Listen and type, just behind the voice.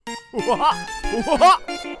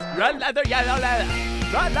Red leather, yellow leather.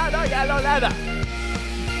 Red leather, yellow leather.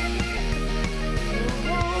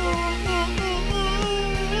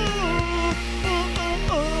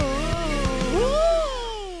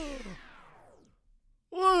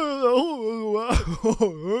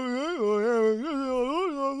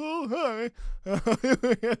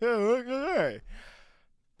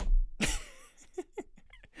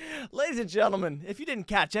 Ladies and gentlemen, if you didn't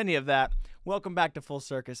catch any of that, welcome back to Full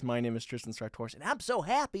Circus. My name is Tristan Sartors, and I'm so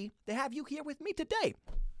happy to have you here with me today.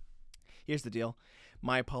 Here's the deal.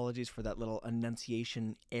 My apologies for that little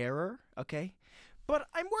enunciation error, okay? But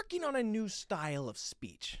I'm working on a new style of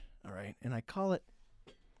speech, all right? And I call it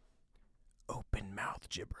open mouth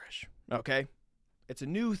gibberish, okay? It's a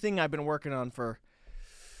new thing I've been working on for,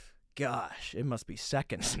 gosh, it must be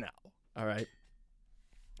seconds now, all right?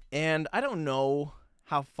 And I don't know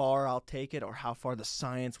how far I'll take it or how far the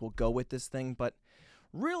science will go with this thing, but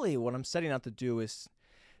really what I'm setting out to do is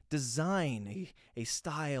design a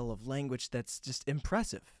style of language that's just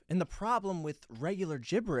impressive. And the problem with regular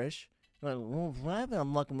gibberish is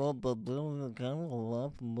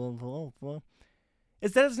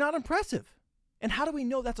that it's not impressive. And how do we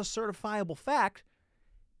know that's a certifiable fact?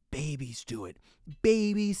 Babies do it.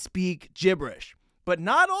 Babies speak gibberish. But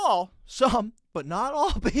not all, some, but not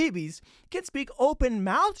all babies can speak open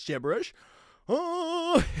mouth gibberish.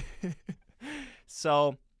 Oh.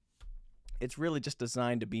 So it's really just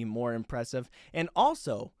designed to be more impressive. And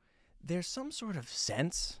also, there's some sort of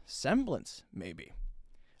semblance, maybe,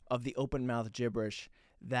 of the open mouth gibberish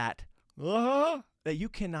that you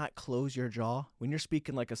cannot close your jaw when you're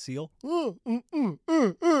speaking like a seal.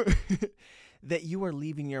 That you are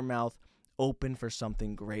leaving your mouth open for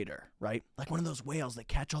something greater, right? Like one of those whales that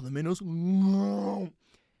catch all the minnows. You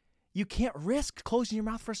can't risk closing your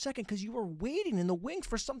mouth for a second because you are waiting in the wings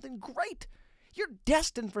for something great. You're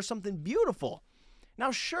destined for something beautiful. Now,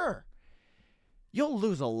 sure, you'll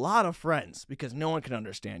lose a lot of friends because no one can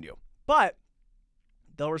understand you. But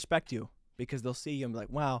they'll respect you because they'll see you and be like,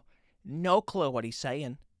 wow, no clue what he's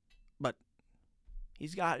saying. But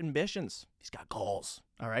he's got ambitions. He's got goals.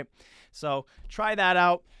 All right? So try that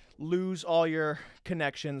out. Lose all your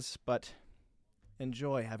connections, but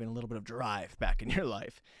enjoy having a little bit of drive back in your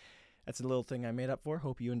life. That's a little thing I made up for.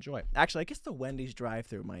 Hope you enjoy. Actually, I guess the Wendy's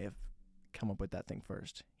drive-thru might have come up with that thing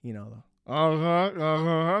first. You know,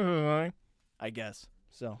 I guess.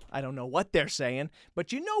 So I don't know what they're saying,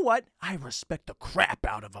 but you know what? I respect the crap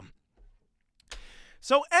out of them.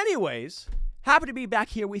 So anyways, happy to be back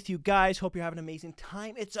here with you guys. Hope you're having an amazing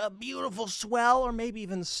time. It's a beautiful, swell, or maybe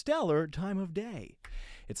even stellar time of day.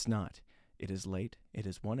 It's not. It is late. It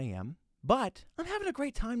is 1 a.m. But I'm having a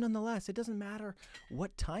great time nonetheless. It doesn't matter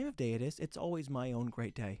what time of day it is. It's always my own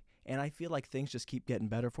great day. And I feel like things just keep getting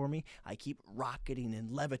better for me. I keep rocketing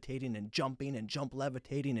and levitating and jumping and jump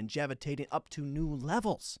levitating and jevitating up to new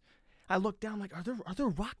levels. I look down like, are there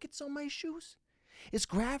rockets on my shoes? Is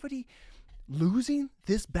gravity losing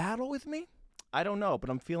this battle with me? I don't know, but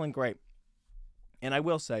I'm feeling great. And I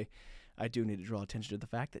will say, I do need to draw attention to the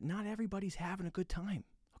fact that not everybody's having a good time.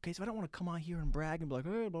 Okay, so I don't want to come on here and brag and be like,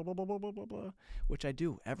 hey, blah, blah, blah, blah, blah, blah, which I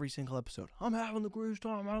do every single episode. I'm having the greatest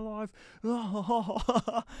time of my life.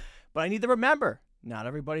 But I need to remember, not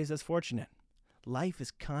everybody's as fortunate. Life is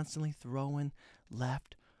constantly throwing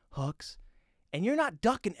left hooks, and you're not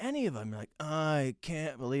ducking any of them. You're like, I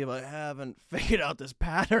can't believe I haven't figured out this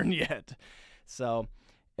pattern yet. So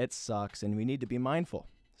it sucks, and we need to be mindful.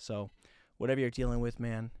 So whatever you're dealing with,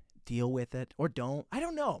 man, deal with it or don't. I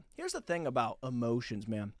don't know. Here's the thing about emotions,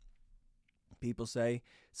 man. People say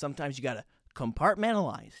sometimes you got to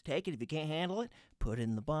compartmentalize. Take it if you can't handle it. Put it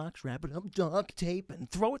in the box, wrap it up, duct tape,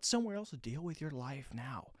 and throw it somewhere else to deal with your life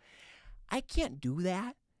now. I can't do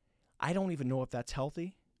that. I don't even know if that's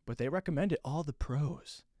healthy, but they recommend it. All the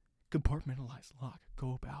pros. Compartmentalize, lock,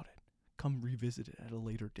 go about it. Come revisit it at a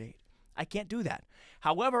later date. I can't do that.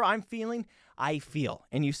 However I'm feeling, I feel.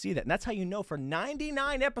 And you see that. And that's how you know for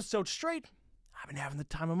 99 episodes straight, I've been having the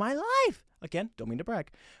time of my life. Again, don't mean to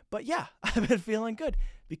brag. But yeah, I've been feeling good.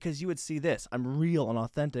 Because you would see this. I'm real and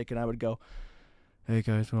authentic. And I would go, hey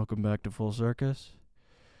guys, welcome back to Full Circus.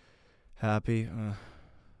 Happy.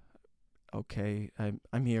 Okay,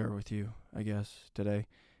 I'm here with you, I guess, today.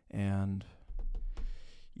 And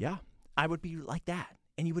yeah, I would be like that.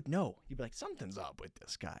 And you would know. You'd be like, something's up with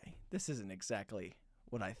this guy. This isn't exactly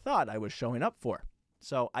what I thought I was showing up for.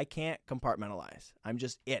 So I can't compartmentalize. I'm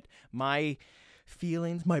just it. My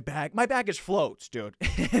feelings, my baggage floats, dude.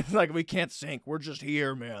 It's like we can't sink. We're just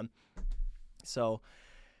here, man. So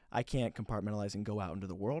I can't compartmentalize and go out into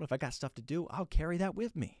the world. If I got stuff to do, I'll carry that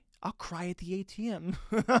with me. I'll cry at the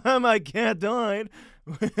ATM. My cat died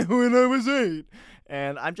when I was 8.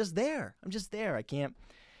 And I'm just there. I can't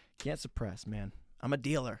suppress, man. I'm a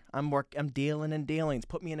dealer. I'm dealing and dealings.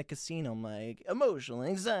 Put me in a casino. I'm like, emotional,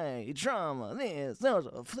 anxiety, trauma, this,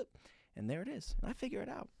 flip. And there it is. And I figure it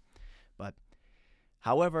out. But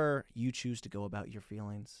however you choose to go about your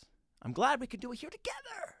feelings, I'm glad we could do it here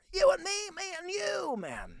together. You and me, and you,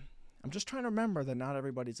 man. I'm just trying to remember that not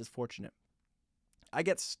everybody's as fortunate. I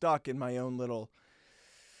get stuck in my own little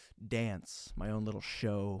dance, my own little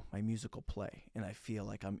show, my musical play, and I feel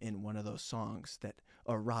like I'm in one of those songs that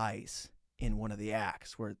arise in one of the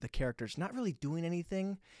acts where the character's not really doing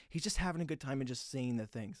anything. He's just having a good time and just saying the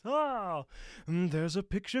things. Oh, there's a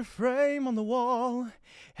picture frame on the wall,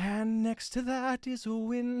 and next to that is a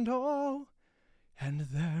window, and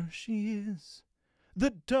there she is.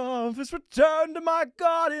 The dove has returned to my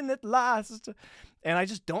garden at last. And I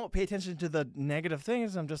just don't pay attention to the negative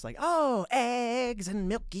things. I'm just like, oh, eggs and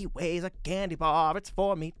Milky Ways, a candy bar, it's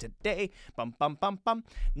for me today. Bum, bum, bum, bum.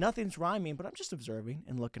 Nothing's rhyming, but I'm just observing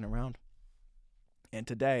and looking around. And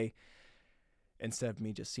today, instead of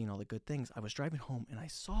me just seeing all the good things, I was driving home and I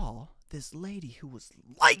saw this lady who was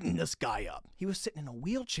lighting this guy up. He was sitting in a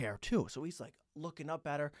wheelchair too. So he's like looking up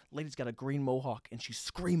at her. Lady's got a green mohawk and she's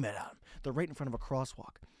screaming at him. They're right in front of a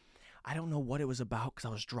crosswalk. I don't know what it was about because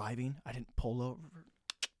I was driving. I didn't pull over.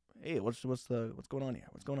 Hey, what's going on here?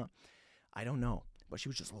 What's going on? I don't know. But she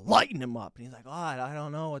was just lighting him up. And he's like, oh, I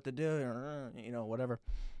don't know what to do. Whatever.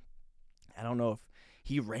 I don't know if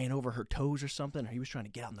he ran over her toes or something, or he was trying to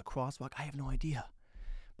get out in the crosswalk. I have no idea.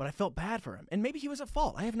 But I felt bad for him. And maybe he was at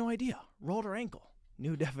fault. I have no idea. Rolled her ankle.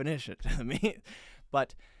 New definition to me.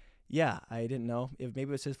 But, yeah, I didn't know. If maybe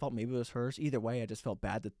it was his fault, maybe it was hers. Either way, I just felt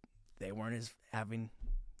bad that they weren't having,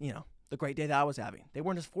 the great day that I was having. They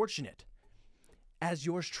weren't as fortunate as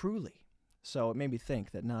yours truly. So it made me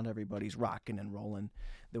think that not everybody's rocking and rolling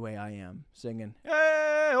the way I am, singing,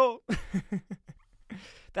 hey-oh.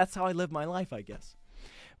 That's how I live my life, I guess.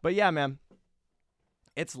 But yeah, man,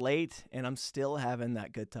 it's late and I'm still having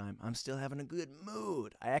that good time. I'm still having a good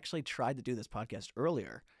mood. I actually tried to do this podcast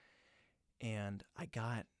earlier and I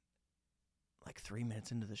got like 3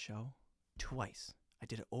 minutes into the show twice. I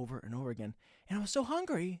did it over and over again. And I was so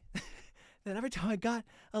hungry that every time I got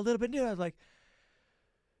a little bit new, I was like,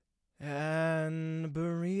 and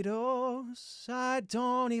burritos, I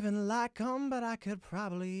don't even like them, but I could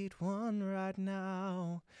probably eat one right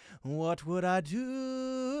now. What would I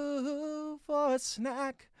do for a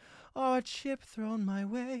snack or a chip thrown my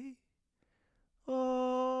way?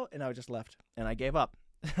 Oh, and I just left, and I gave up.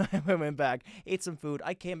 I went back, ate some food.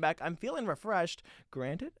 I came back. I'm feeling refreshed.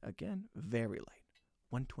 Granted, again, very late.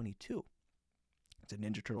 1:22. It's a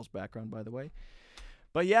Ninja Turtles background, by the way.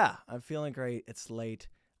 But yeah, I'm feeling great. It's late.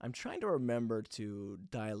 I'm trying to remember to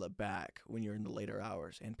dial it back when you're in the later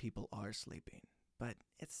hours and people are sleeping. But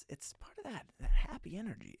it's part of that happy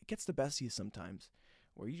energy. It gets the best of you sometimes,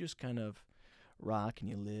 where you just kind of rock and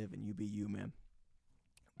you live and you be you, man.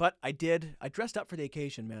 But I dressed up for the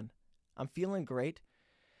occasion, man. I'm feeling great.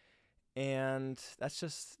 And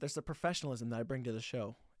there's the professionalism that I bring to the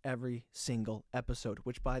show every single episode,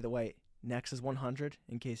 which, by the way, next is 100,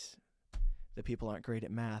 in case the people aren't great at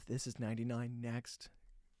math. This is 99 next.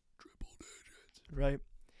 Triple digits, right?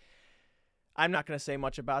 I'm not going to say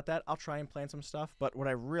much about that. I'll try and plan some stuff, but what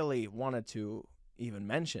I really wanted to even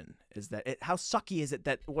mention is that how sucky is it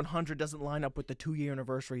that 100 doesn't line up with the 2-year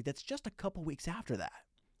anniversary that's just a couple weeks after that,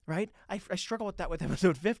 right? I struggle with that with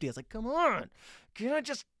episode 50. It's like, come on, can I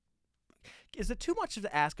just... Is it too much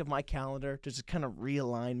to ask of my calendar to just kind of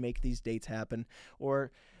realign, make these dates happen?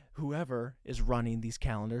 Or whoever is running these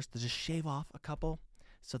calendars to just shave off a couple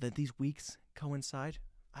so that these weeks coincide?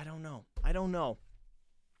 I don't know.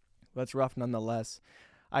 That's rough nonetheless.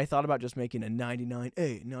 I thought about just making a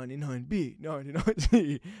 99A, 99B,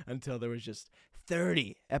 99C until there was just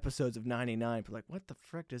 30 episodes of 99. But like, what the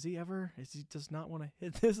frick? Does he does not want to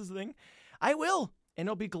hit this thing? I will, and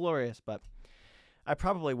it'll be glorious, but I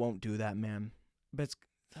probably won't do that, man. But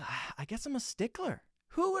I guess I'm a stickler.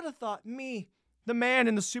 Who would have thought me, the man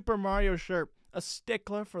in the Super Mario shirt, a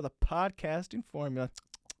stickler for the podcasting formula?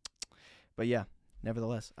 But yeah,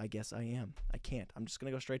 nevertheless, I guess I am. I can't. I'm just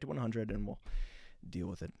going to go straight to 100 and we'll deal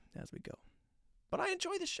with it as we go. But I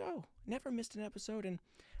enjoy the show. Never missed an episode, and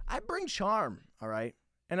I bring charm, all right?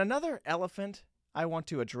 And another elephant I want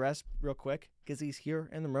to address real quick, because he's here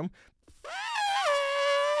in the room,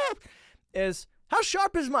 is... How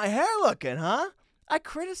sharp is my hair looking, huh? I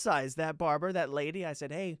criticized that barber, that lady. I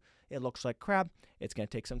said, hey, it looks like crap. It's going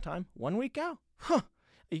to take some time. 1 week out. Huh.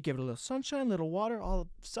 You give it a little sunshine, a little water. All of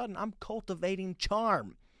a sudden, I'm cultivating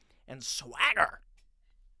charm and swagger.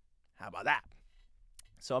 How about that?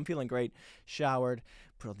 So I'm feeling great. Showered,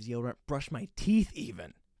 put on the deodorant, brush my teeth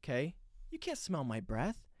even. Okay? You can't smell my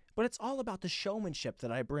breath, but it's all about the showmanship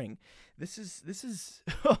that I bring. This is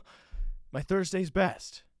my Thursday's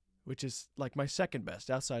best, which is like my second best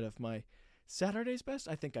outside of my Saturday's best.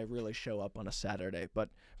 I think I really show up on a Saturday, but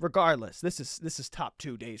regardless, this is top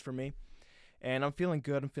 2 days for me, and I'm feeling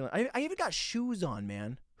good. I even got shoes on,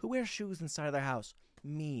 man. Who wears shoes inside of their house?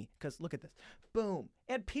 Me, because look at this. Boom.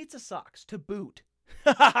 And pizza socks to boot.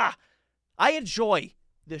 I enjoy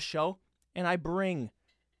this show, and I bring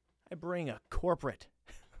a corporate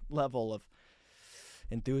level of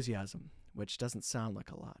enthusiasm, which doesn't sound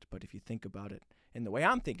like a lot, but if you think about it in the way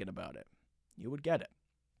I'm thinking about it, you would get it.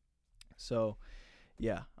 So,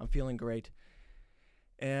 yeah, I'm feeling great.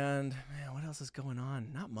 And, man, what else is going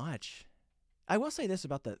on? Not much. I will say this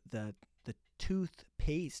about the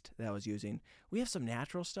toothpaste that I was using. We have some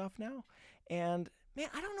natural stuff now, and, man,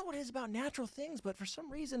 I don't know what it is about natural things, but for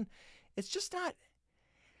some reason, it's just not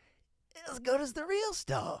as good as the real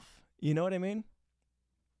stuff. You know what I mean?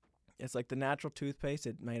 It's like the natural toothpaste.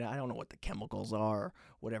 I don't know what the chemicals are or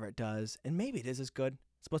whatever it does, and maybe it is as good.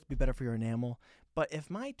 It's supposed to be better for your enamel. But if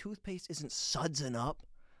my toothpaste isn't sudsing up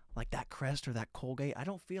like that Crest or that Colgate, I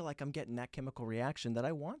don't feel like I'm getting that chemical reaction that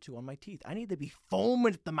I want to on my teeth. I need to be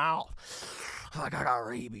foaming at the mouth like I got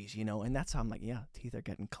rabies, and that's how I'm like, yeah, teeth are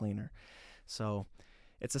getting cleaner. So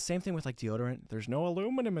it's the same thing with like deodorant. There's no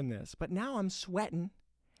aluminum in this. But now I'm sweating,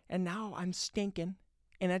 and now I'm stinking,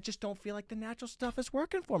 and I just don't feel like the natural stuff is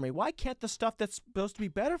working for me. Why can't the stuff that's supposed to be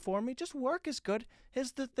better for me just work as good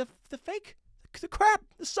as the fake, the crap,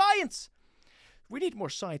 the science? We need more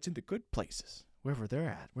science in the good places, wherever they're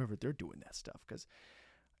at, wherever they're doing that stuff. Because,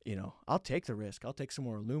 I'll take the risk. I'll take some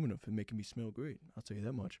more aluminum for making me smell great. I'll tell you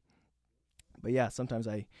that much. But yeah, sometimes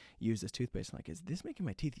I use this toothpaste. I'm like, is this making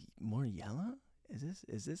my teeth more yellow?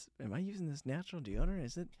 Am I using this natural deodorant?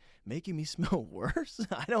 Is it making me smell worse?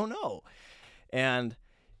 I don't know. And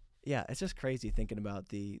yeah, it's just crazy thinking about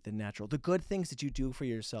the good things that you do for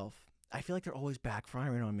yourself. I feel like they're always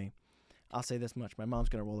backfiring on me. I'll say this much. My mom's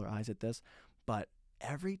going to roll her eyes at this. But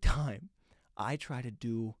every time I try to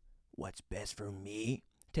do what's best for me,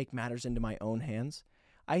 take matters into my own hands,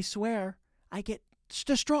 I swear I get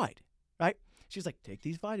destroyed, right? She's like, take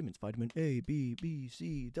these vitamins, vitamin A, B, B,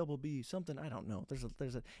 C, double B, something. I don't know.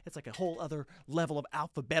 It's like a whole other level of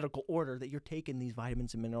alphabetical order that you're taking these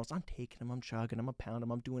vitamins and minerals. I'm taking them, I'm chugging them, I'm pounding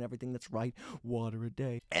them, I'm doing everything that's right. Water a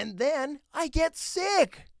day. And then I get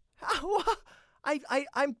sick.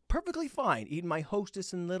 I'm perfectly fine eating my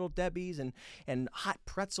Hostess and Little Debbie's and hot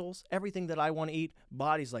pretzels, everything that I want to eat.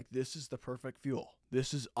 Body's like, this is the perfect fuel.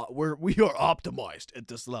 This is we are optimized at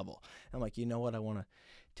this level. I'm like, you know what? I want to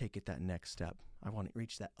take it that next step. I want to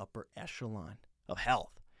reach that upper echelon of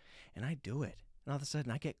health, and I do it. And all of a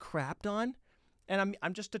sudden, I get crapped on, and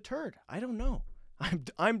I'm just deterred. I don't know.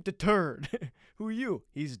 I'm deterred. Who are you?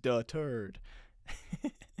 He's deterred.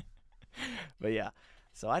 But yeah,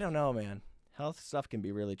 so I don't know, man. Health stuff can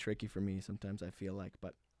be really tricky for me sometimes, I feel like.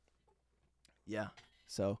 But yeah,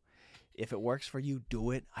 so if it works for you,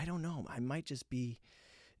 do it. I don't know. I might just be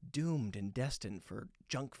doomed and destined for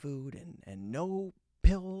junk food and no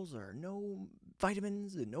pills or no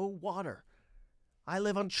vitamins and no water. I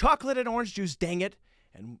live on chocolate and orange juice, dang it,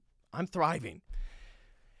 and I'm thriving.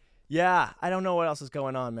 Yeah, I don't know what else is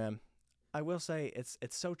going on, man. I will say it's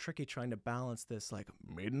so tricky trying to balance this like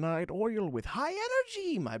midnight oil with high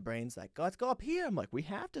energy. My brain's like, let's go up here. I'm like, we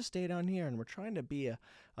have to stay down here, and we're trying to be a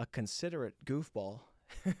considerate goofball.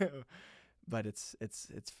 But it's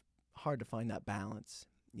hard to find that balance.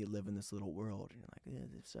 You live in this little world, and you're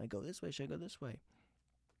like, should I go this way? Should I go this way?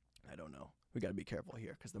 I don't know. We got to be careful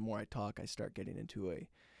here, because the more I talk, I start getting into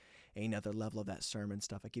another level of that sermon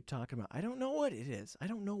stuff I keep talking about. I don't know what it is. I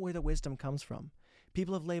don't know where the wisdom comes from.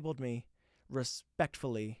 People have labeled me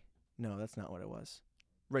respectfully. No, that's not what it was.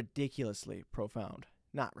 Ridiculously profound.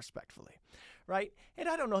 Not respectfully. Right? And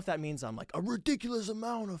I don't know if that means I'm like a ridiculous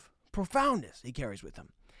amount of profoundness he carries with him.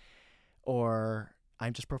 Or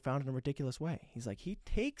I'm just profound in a ridiculous way. He's like, he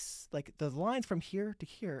takes like the lines from here to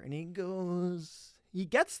here, and he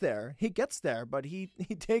gets there, but he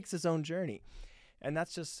takes his own journey. And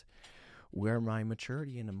that's just where my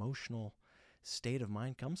maturity and emotional state of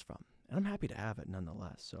mind comes from. And I'm happy to have it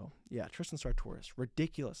nonetheless. So, yeah, Tristan Sartoris,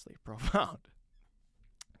 ridiculously profound.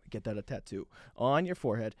 Get that a tattoo on your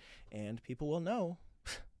forehead, and people will know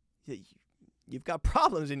you've got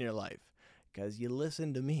problems in your life because you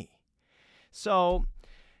listen to me. So,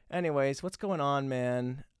 anyways, what's going on,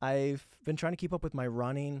 man? I've been trying to keep up with my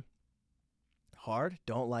running. Hard,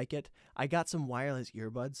 don't like it. I got some wireless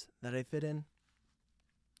earbuds that I fit in.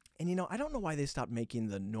 And, I don't know why they stopped making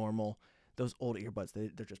those old earbuds.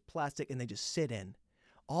 They're just plastic and they just sit in.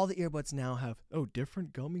 All the earbuds now have,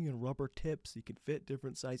 different gummy and rubber tips. You can fit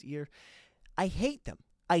different size ear. I hate them.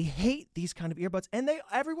 I hate these kind of earbuds, and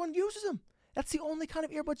everyone uses them. That's the only kind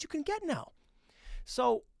of earbuds you can get now.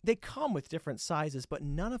 So they come with different sizes, but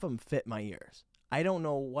none of them fit my ears. I don't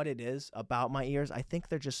know what it is about my ears. I think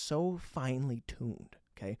they're just so finely tuned,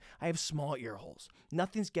 okay? I have small ear holes.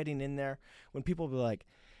 Nothing's getting in there. When people be like,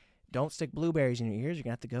 don't stick blueberries in your ears, you're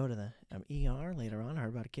going to have to go to the ER later on. I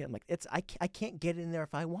heard about a kid. I'm like, I can't get in there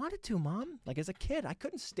if I wanted to, Mom. Like, as a kid, I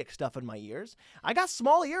couldn't stick stuff in my ears. I got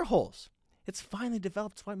small ear holes. It's finally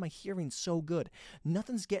developed. That's why my hearing's so good.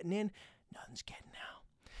 Nothing's getting in. Nothing's getting out.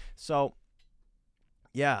 So,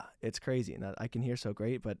 yeah, it's crazy. And I can hear so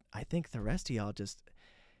great, but I think the rest of y'all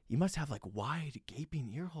you must have like wide,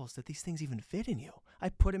 gaping ear holes that these things even fit in you. I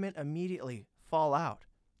put them in immediately, fall out,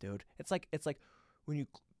 dude. It's like when you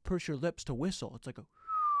purse your lips to whistle. It's like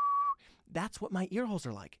that's what my ear holes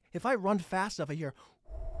are like. If I run fast enough, I hear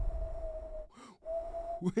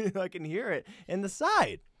I can hear it in the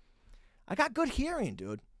side. I got good hearing,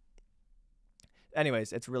 dude.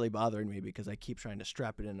 Anyways, it's really bothering me because I keep trying to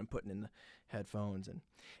strap it in and putting in the headphones. And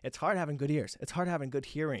it's hard having good ears. It's hard having good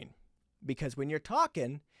hearing because when you're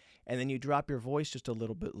talking and then you drop your voice just a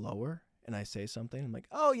little bit lower and I say something, I'm like,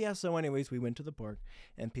 oh, yeah, so anyways, we went to the park.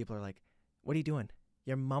 And people are like, what are you doing?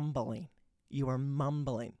 You're mumbling. You are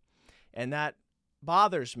mumbling. And that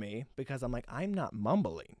bothers me because I'm like, I'm not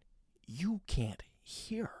mumbling. You can't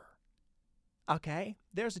hear. Okay,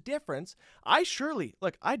 there's a difference. I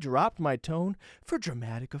dropped my tone for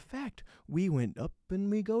dramatic effect. We went up and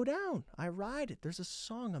we go down. I ride it. There's a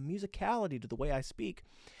song, a musicality to the way I speak.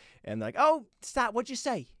 And like, oh, stop. What'd you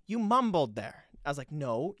say? You mumbled there. I was like,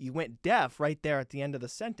 no, you went deaf right there at the end of the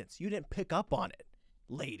sentence. You didn't pick up on it,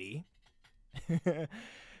 lady.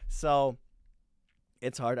 So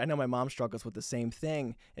it's hard. I know my mom struggles with the same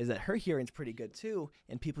thing, is that her hearing's pretty good too.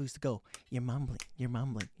 And people used to go, you're mumbling, you're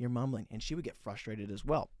mumbling, you're mumbling. And she would get frustrated as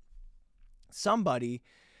well. Somebody,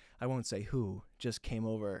 I won't say who, just came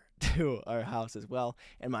over to our house as well.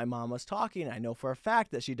 And my mom was talking. I know for a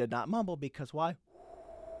fact that she did not mumble because why?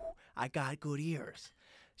 I got good ears.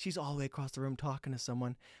 She's all the way across the room talking to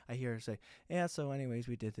someone. I hear her say, yeah, so anyways,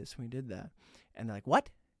 we did this, we did that. And they're like, what?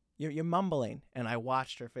 You're mumbling. And I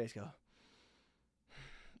watched her face go,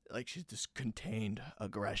 like she's just contained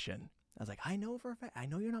aggression. I was like, I know for a fact. I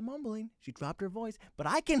know you're not mumbling. She dropped her voice, but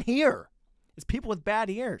I can hear. It's people with bad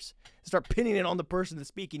ears. Start pinning it on the person that's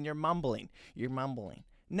speaking. You're mumbling. You're mumbling.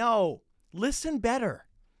 No, listen better.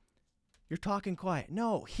 You're talking quiet.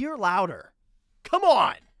 No, hear louder. Come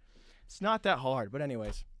on. It's not that hard. But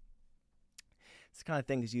anyways, it's the kind of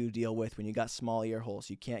things you deal with when you got small ear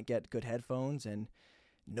holes. You can't get good headphones and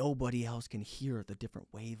nobody else can hear the different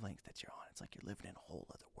wavelengths that you're on. It's like you're living in a whole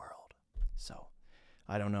other world. So,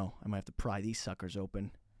 I don't know. I might have to pry these suckers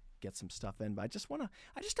open, get some stuff in. But I just don't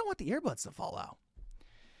want the earbuds to fall out.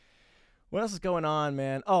 What else is going on,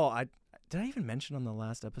 man? Oh, did I even mention on the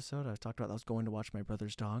last episode I talked about I was going to watch my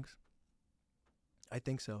brother's dogs? I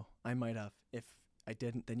think so. I might have. If I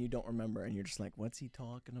didn't, then you don't remember, and you're just like, what's he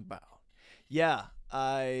talking about? Yeah,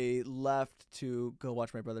 I left to go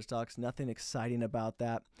watch my brother's dogs. Nothing exciting about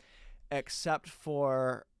that, except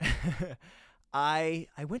for I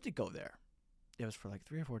went to go there. It was for like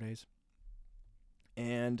 3 or 4 days,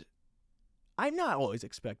 and I'm not always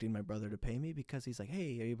expecting my brother to pay me because he's like,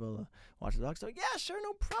 hey, are you able to watch the dogs? So yeah, sure,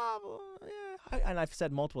 no problem. Yeah, and I've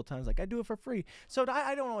said multiple times, like, I do it for free. So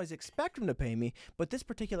I don't always expect him to pay me, but this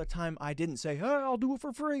particular time I didn't say, hey, I'll do it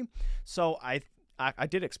for free. So I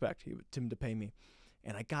did expect him to pay me.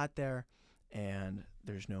 And I got there, and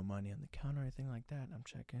there's no money on the counter or anything like that. I'm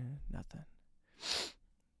checking, nothing.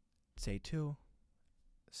 Day 2,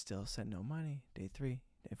 still said no money. Day 3,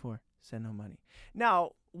 day 4, said no money.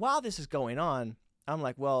 Now, while this is going on, I'm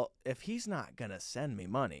like, well, if he's not going to send me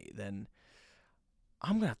money, then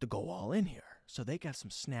I'm going to have to go all in here. So they got some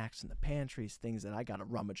snacks in the pantries, things that I got to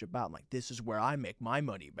rummage about. I'm like, this is where I make my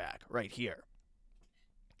money back, right here.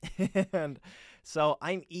 And so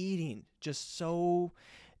I'm eating just so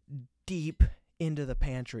deep into the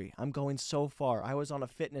pantry. I'm going so far. I was on a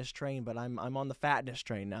fitness train, but I'm on the fatness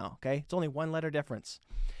train now, okay? It's only 1 letter difference.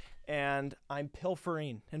 And I'm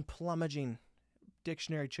pilfering and plumaging.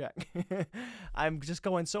 Dictionary check. I'm just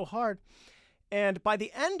going so hard. And by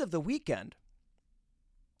the end of the weekend,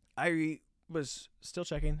 I was still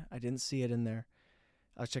checking. I didn't see it in there.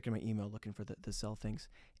 I was checking my email looking for the sell things.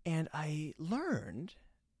 And I learned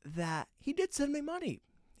that he did send me money.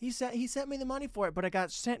 He sent me the money for it, but I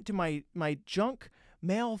got sent to my junk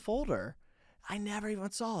mail folder. I never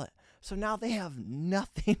even saw it. So now they have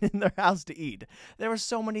nothing in their house to eat. There were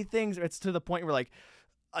so many things. It's to the point where like,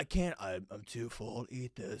 I'm too full to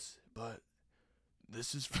eat this, but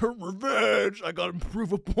this is for revenge. I gotta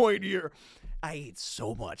prove a point here. I ate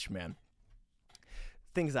so much, man.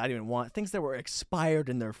 Things I didn't even want. Things that were expired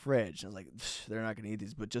in their fridge. I was like, they're not gonna eat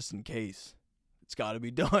these, but just in case, it's gotta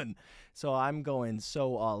be done. So I'm going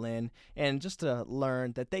so all in. And just to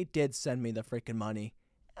learn that they did send me the freaking money.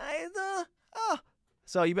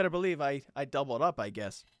 So you better believe I doubled up, I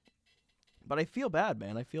guess. But I feel bad,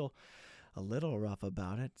 man. I feel a little rough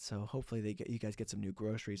about it. So hopefully you guys get some new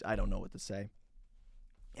groceries. I don't know what to say.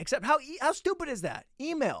 Except how stupid is that?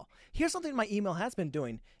 Email. Here's something my email has been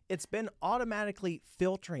doing. It's been automatically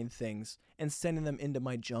filtering things and sending them into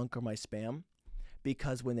my junk or my spam.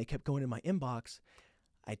 Because when they kept going in my inbox,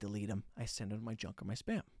 I delete them. I send them to my junk or my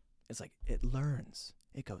spam. It's like it learns.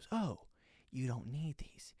 It goes, oh, you don't need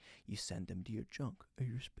these. You send them to your junk or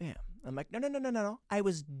your spam. I'm like, no. I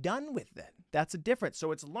was done with it. That's a difference.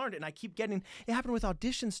 So it's learned, and I keep getting. It happened with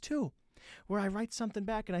auditions too, where I write something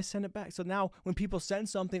back and I send it back. So now when people send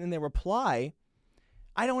something and they reply,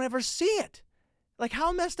 I don't ever see it. Like,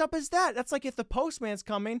 how messed up is that? That's like if the postman's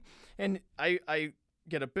coming and I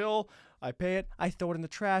get a bill, I pay it, I throw it in the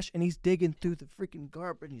trash, and he's digging through the freaking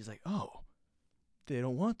garbage, and he's like, oh, they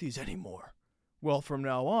don't want these anymore. Well, from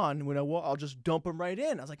now on, I'll just dump them right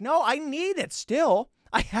in. I was like, no, I need it still.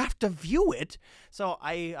 I have to view it. So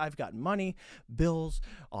I've got money, bills,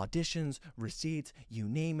 auditions, receipts, you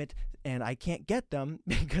name it, and I can't get them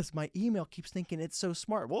because my email keeps thinking it's so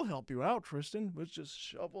smart. We'll help you out, Tristan. Let's just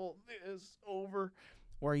shovel this over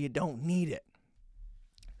where you don't need it.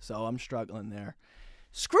 So I'm struggling there.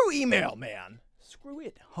 Screw email, man. Screw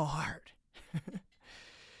it hard.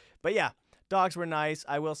 But yeah, dogs were nice.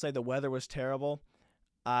 I will say the weather was terrible.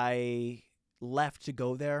 I left to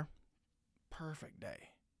go there. Perfect day.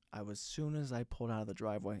 As soon as I pulled out of the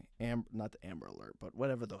driveway, not the Amber Alert, but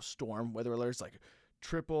whatever those storm weather alerts, like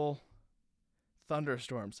triple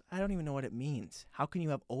thunderstorms. I don't even know what it means. How can you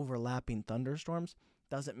have overlapping thunderstorms?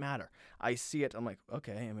 Doesn't matter. I see it. I'm like,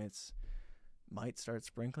 okay, I mean, it's might start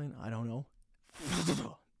sprinkling. I don't know.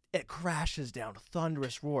 It crashes down,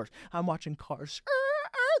 thunderous roars. I'm watching cars.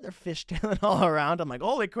 They're fishtailing all around. I'm like,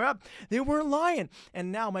 holy crap, they weren't lying.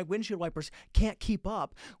 And now my windshield wipers can't keep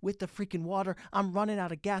up with the freaking water. I'm running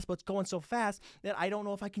out of gas, but it's going so fast that I don't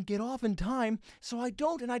know if I can get off in time. So I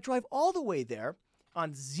don't, and I drive all the way there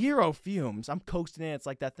on zero fumes. I'm coasting in. It's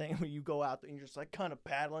like that thing where you go out there and you're just like kind of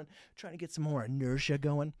paddling, trying to get some more inertia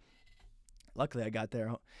going. Luckily, I got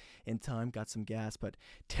there in time, got some gas, but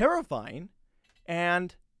terrifying.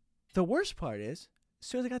 And the worst part is, as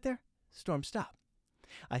soon as I got there, storm stopped.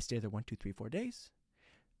 I stayed there 1, 2, 3, 4 days.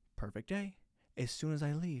 Perfect day. As soon as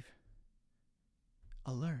I leave,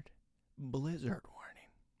 alert, blizzard warning.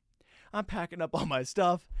 I'm packing up all my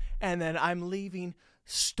stuff, and then I'm leaving.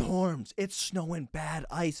 Storms. It's snowing, bad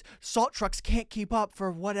ice. Salt trucks can't keep up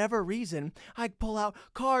for whatever reason. I pull out.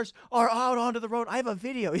 Cars are out onto the road. I have a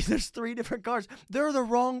video. There's 3 different cars. They're the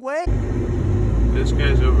wrong way. This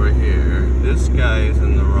guy's over here. This guy is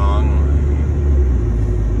in the wrong way.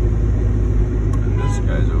 And this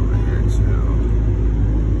guy's over here too.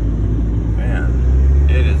 Man,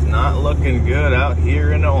 it is not looking good out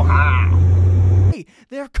here in Ohio.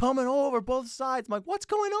 They're coming over both sides. I'm like, what's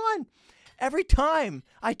going on? Every time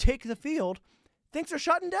I take the field, things are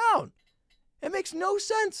shutting down. It makes no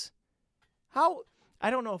sense. How? I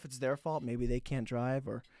don't know if it's their fault. Maybe they can't drive,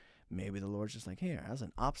 or maybe the Lord's just like, here, how's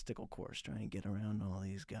an obstacle course trying to get around all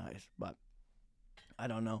these guys. But I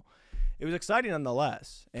don't know. It was exciting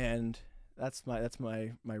nonetheless, and that's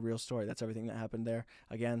my real story. That's everything that happened there.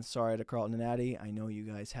 Again, sorry to Carlton and Addie. I know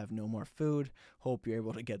you guys have no more food. Hope you're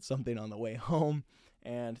able to get something on the way home,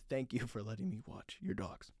 and thank you for letting me watch your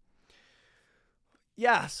dogs.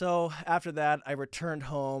 Yeah, so after that, I returned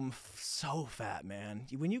home so fat, man.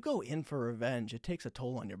 When you go in for revenge, it takes a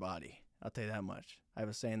toll on your body. I'll tell you that much. I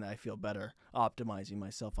was saying that I feel better optimizing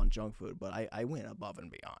myself on junk food, but I went above and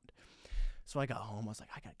beyond. So I got home. I was like,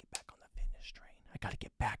 I got to get back on the fitness train. I got to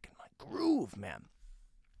get back in my groove, man.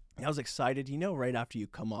 And I was excited. You know, right after you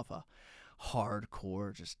come off a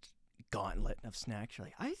hardcore just gauntlet of snacks, you're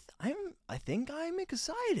like, I think I'm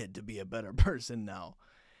excited to be a better person now.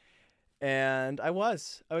 And I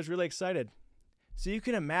was really excited. So you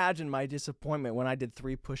can imagine my disappointment when I did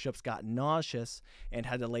 3 push-ups, got nauseous, and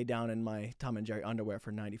had to lay down in my Tom and Jerry underwear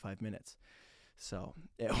for 95 minutes. So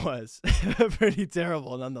it was pretty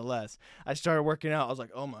terrible nonetheless. I started working out. I was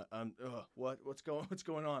like, oh my, what's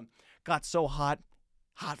going on? Got so hot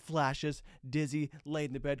flashes, dizzy,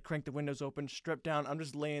 laid in the bed, cranked the windows open, stripped down. I'm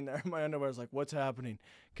just laying there in my underwear. I was like, what's happening?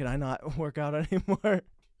 Can I not work out anymore?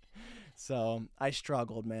 So I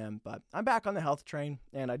struggled, man. But I'm back on the health train,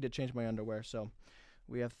 and I did change my underwear. So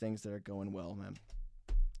we have things that are going well, man.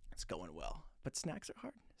 It's going well. But snacks are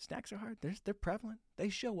hard. Snacks are hard. They're prevalent. They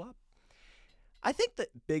show up. I think the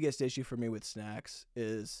biggest issue for me with snacks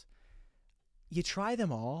is you try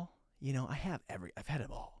them all. You know, I've had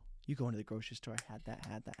them all. You go into the grocery store, had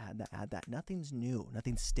that. Nothing's new.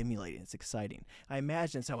 Nothing's stimulating. It's exciting. I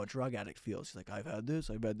imagine it's how a drug addict feels. He's like, I've had this.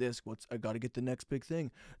 I got to get the next big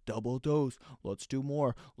thing. Double dose. Let's do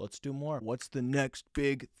more. What's the next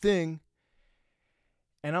big thing?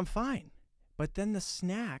 And I'm fine. But then the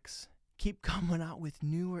snacks keep coming out with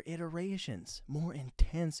newer iterations, more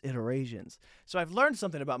intense iterations. So I've learned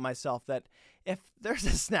something about myself, that if there's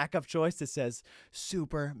a snack of choice that says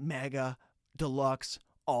super, mega, deluxe,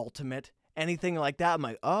 ultimate, anything like that, I'm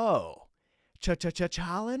like, oh,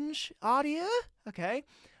 challenge audio? Okay.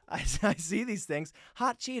 I see these things.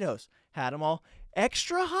 Hot Cheetos. Had them all.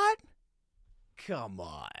 Extra hot? Come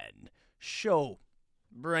on.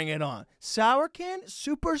 Bring it on. Sour can?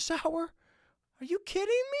 Super sour? Are you kidding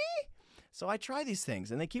me? So I try these things,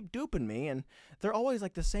 and they keep duping me, and they're always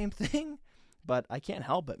like the same thing, but I can't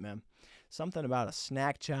help it, man. Something about a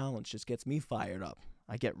snack challenge just gets me fired up.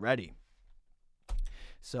 I get ready.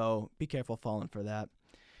 So be careful falling for that.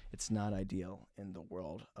 It's not ideal in the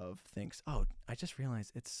world of things. Oh, I just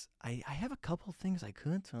realized I have a couple things I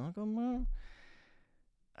could talk about.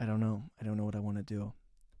 I don't know what I want to do.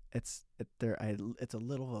 It's a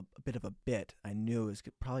bit of a bit. I knew it was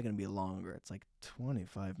probably going to be longer. It's like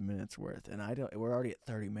 25 minutes worth, and we're already at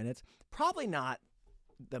 30 minutes. Probably not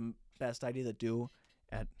the best idea to do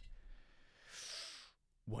at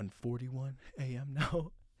 1:41 a.m.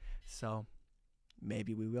 now. So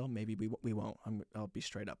maybe we will, maybe we won't. I'll be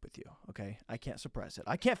straight up with you, okay? I can't suppress it.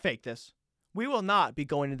 I can't fake this. We will not be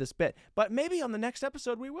going to this bit, but maybe on the next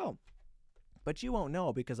episode we will. But you won't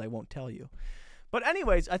know because I won't tell you. But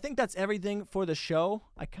anyways, I think that's everything for the show.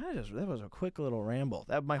 That was a quick little ramble.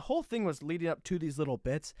 My whole thing was leading up to these little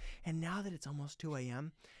bits. And now that it's almost 2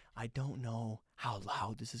 a.m., I don't know how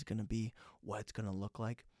loud this is going to be, what it's going to look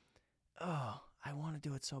like. Oh, I want to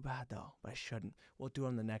do it so bad, though, but I shouldn't. We'll do it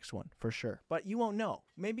on the next one, for sure. But you won't know.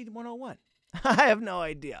 Maybe 101. I have no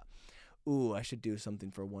idea. Ooh, I should do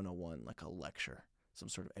something for 101, like a lecture, some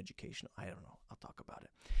sort of educational. I don't know. I'll talk about it.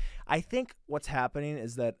 I think what's happening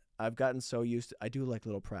is that I've gotten so used to, I do like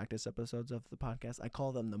little practice episodes of the podcast. I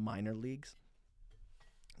call them the minor leagues,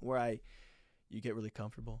 where you get really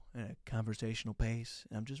comfortable in a conversational pace,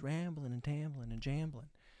 and I'm just rambling and tambling and jambling.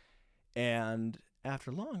 And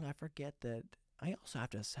after long, I forget that I also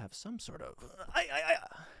have to have some sort of,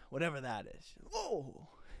 whatever that is. Whoa.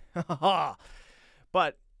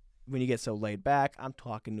 But when you get so laid back, I'm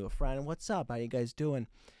talking to a friend, what's up? How you guys doing?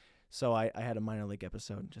 So I had a minor league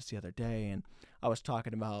episode just the other day, and I was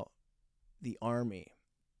talking about the Army,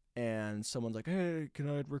 and someone's like, hey, can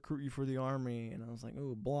I recruit you for the Army? And I was like,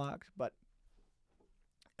 ooh, blocked, but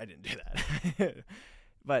I didn't do that.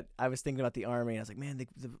 But I was thinking about the Army, and I was like, man,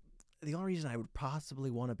 the only reason I would possibly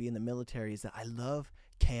want to be in the military is that I love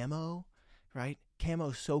camo, right?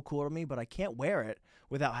 Camo is so cool to me, but I can't wear it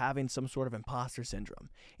without having some sort of imposter syndrome.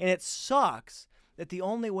 And it sucks that the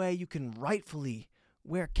only way you can rightfully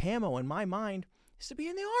wear camo, in my mind, is to be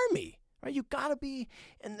in the Army, right? You gotta be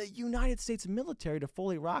in the United States military to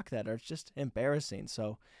fully rock that, or it's just embarrassing.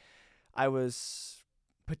 So I was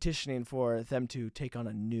petitioning for them to take on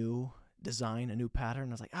a new design, a new pattern.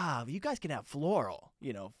 I was like, you guys can have floral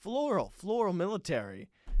military.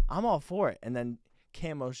 I'm all for it. And then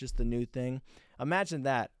camo's just the new thing. Imagine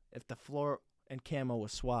that if the floor and camo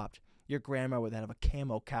was swapped, your grandma would have a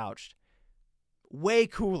camo couch. Way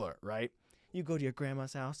cooler, right? You go to your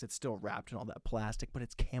grandma's house, it's still wrapped in all that plastic, but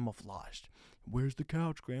it's camouflaged. Where's the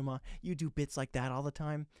couch, Grandma? You do bits like that all the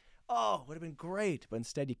time. Oh, would have been great, but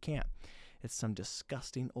instead you can't. It's some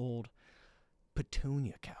disgusting old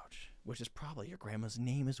Petunia couch, which is probably your grandma's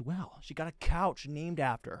name as well. She got a couch named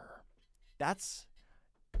after her. That's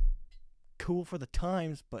cool for the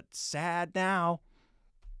times, but sad now.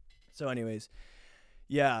 So anyways,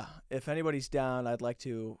 yeah, if anybody's down, I'd like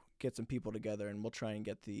to get some people together, and we'll try and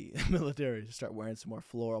get the military to start wearing some more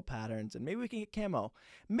floral patterns, and maybe we can get camo.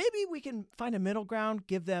 Maybe we can find a middle ground,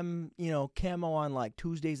 give them, camo on like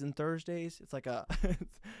Tuesdays and Thursdays. It's like a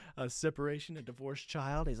separation, a divorced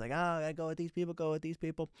child. He's like, I go with these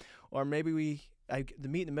people. Or maybe the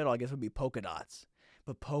meet in the middle, I guess, would be polka dots.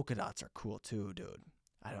 But polka dots are cool too, dude.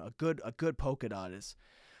 I don't know, a good polka dot is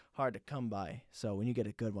hard to come by. So when you get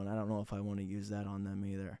a good one, I don't know if I want to use that on them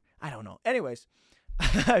either. I don't know. Anyways,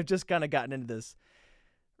 I've just kind of gotten into this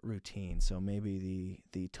routine, so maybe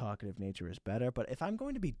the talkative nature is better. But if I'm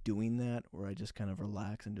going to be doing that, where I just kind of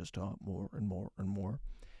relax and just talk more and more and more,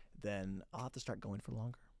 then I'll have to start going for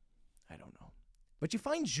longer. I don't know. But you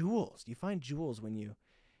find jewels. You find jewels when you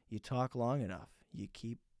talk long enough. You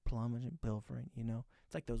keep plumbing and pilfering, you know.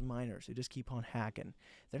 It's like those miners who just keep on hacking.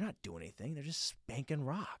 They're not doing anything. They're just spanking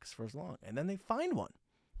rocks for as long. And then they find one.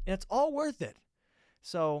 And it's all worth it.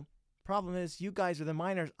 So, problem is, you guys are the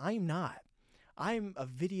miners. I'm not. I'm a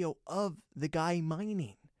video of the guy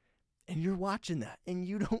mining. And you're watching that. And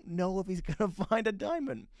you don't know if he's going to find a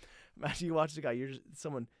diamond. Imagine you watch the guy.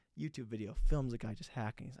 Someone YouTube video films a guy just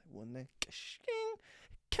hacking. He's like, one day,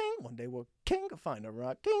 king. One day we'll find a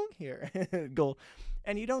rock. King here. Gold.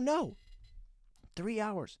 And you don't know. 3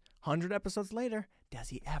 hours, 100 episodes later, does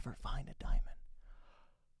he ever find a diamond?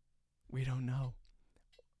 We don't know.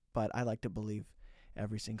 But I like to believe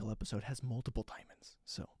every single episode has multiple diamonds.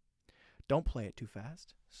 So don't play it too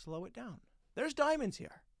fast. Slow it down. There's diamonds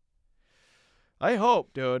here. I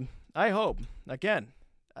hope, dude. I hope. Again,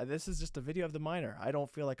 this is just a video of the miner. I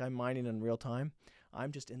don't feel like I'm mining in real time.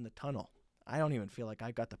 I'm just in the tunnel. I don't even feel like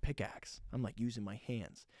I got the pickaxe. I'm like using my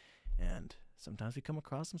hands. And sometimes we come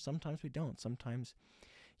across them, sometimes we don't. Sometimes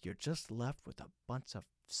you're just left with a bunch of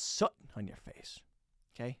soot on your face.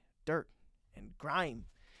 Okay? Dirt and grime.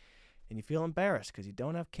 And you feel embarrassed because you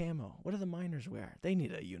don't have camo. What do the miners wear? They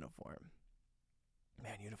need a uniform.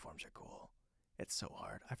 Man, uniforms are cool. It's so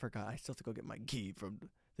hard. I forgot. I still have to go get my gi from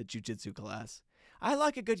the jiu-jitsu class. I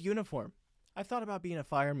like a good uniform. I thought about being a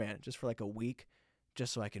fireman just for like a week,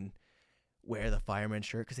 just so I can wear the fireman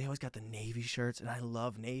shirt, because they always got the Navy shirts, and I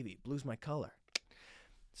love Navy. Blue's my color.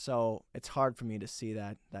 So it's hard for me to see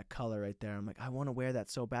that color right there. I'm like, I want to wear that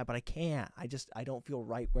so bad, but I can't. I don't feel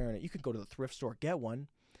right wearing it. You could go to the thrift store, get one,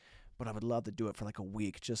 but I would love to do it for like a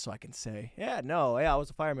week just so I can say, yeah, I was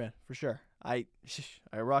a fireman for sure. I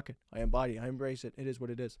rock it. I embody it. I embrace it. It is what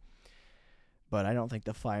it is. But I don't think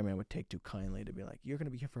the fireman would take too kindly to be like, you're going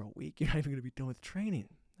to be here for a week. You're not even going to be done with training.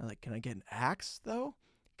 I'm like, can I get an axe, though?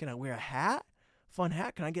 Can I wear a hat? Fun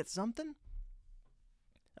hat? Can I get something?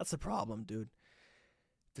 That's the problem, dude.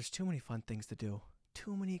 There's too many fun things to do.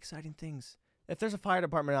 Too many exciting things. If there's a fire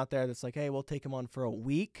department out there that's like, hey, we'll take him on for a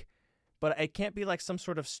week, but it can't be like some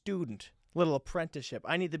sort of student, little apprenticeship.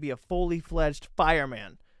 I need to be a fully fledged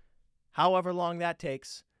fireman. However long that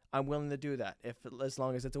takes, I'm willing to do that, as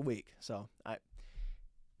long as it's a week. So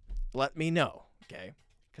let me know, okay?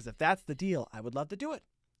 Because if that's the deal, I would love to do it.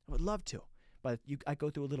 I would love to. But I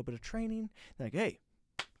go through a little bit of training. They're like, hey,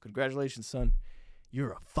 congratulations, son.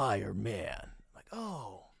 You're a fireman. I'm like,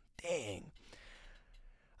 oh, dang.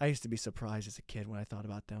 I used to be surprised as a kid when I thought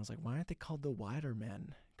about that. I was like, why aren't they called the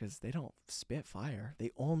watermen? Because they don't spit fire.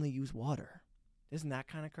 They only use water. Isn't that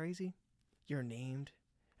kind of crazy? You're named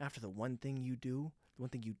after the one thing you do, the one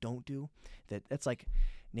thing you don't do. That's like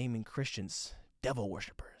naming Christians devil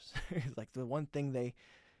worshippers. It's like the one thing they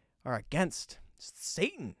are against.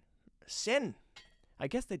 Satan. Sin. I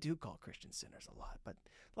guess they do call Christians sinners a lot, but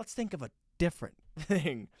let's think of a different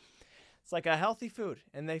thing. It's like a healthy food,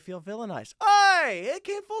 and they feel villainized. Hey, it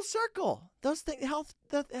came full circle. Those things,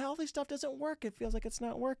 the healthy stuff doesn't work. It feels like it's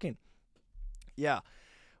not working. Yeah.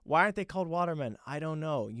 Why aren't they called watermen? I don't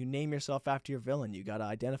know. You name yourself after your villain. You got to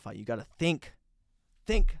identify. You got to think.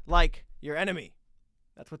 Think like your enemy.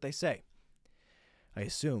 That's what they say. I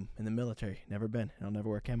assume in the military. Never been. I'll never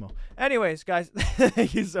wear camo. Anyways, guys,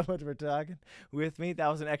 thank you so much for talking with me. That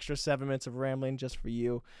was an extra 7 minutes of rambling just for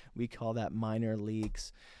you. We call that minor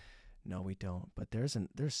leagues. No, we don't. But there's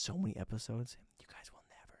so many episodes you guys will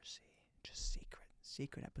never see. Just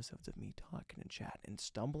secret episodes of me talking and chatting and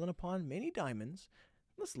stumbling upon many diamonds.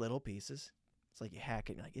 Just little pieces. It's like you hack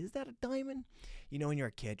it and you're like, is that a diamond? You know, when you're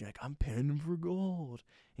a kid, you're like, I'm panning for gold.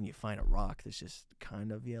 And you find a rock that's just kind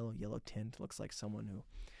of yellow tint. Looks like someone who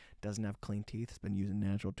doesn't have clean teeth, has been using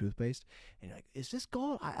natural toothpaste. And you're like, is this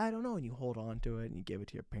gold? I don't know. And you hold on to it and you give it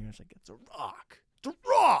to your parents like, it's a rock. It's a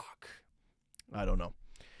rock. I don't know.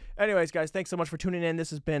 Anyways, guys, thanks so much for tuning in.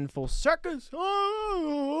 This has been Full Circus.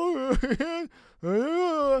 And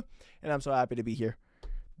I'm so happy to be here.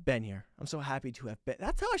 Been here. I'm so happy to have been.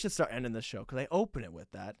 That's how I should start ending the show, because I open it with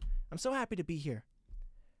that. I'm so happy to be here.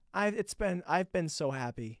 I've been so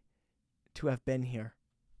happy to have been here.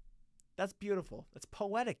 That's beautiful. That's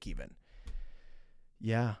poetic even.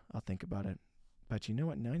 Yeah, I'll think about it. But you know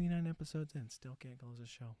what? 99 episodes in, still can't close the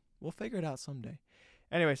show. We'll figure it out someday.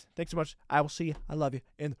 Anyways, thanks so much. I will see you. I love you.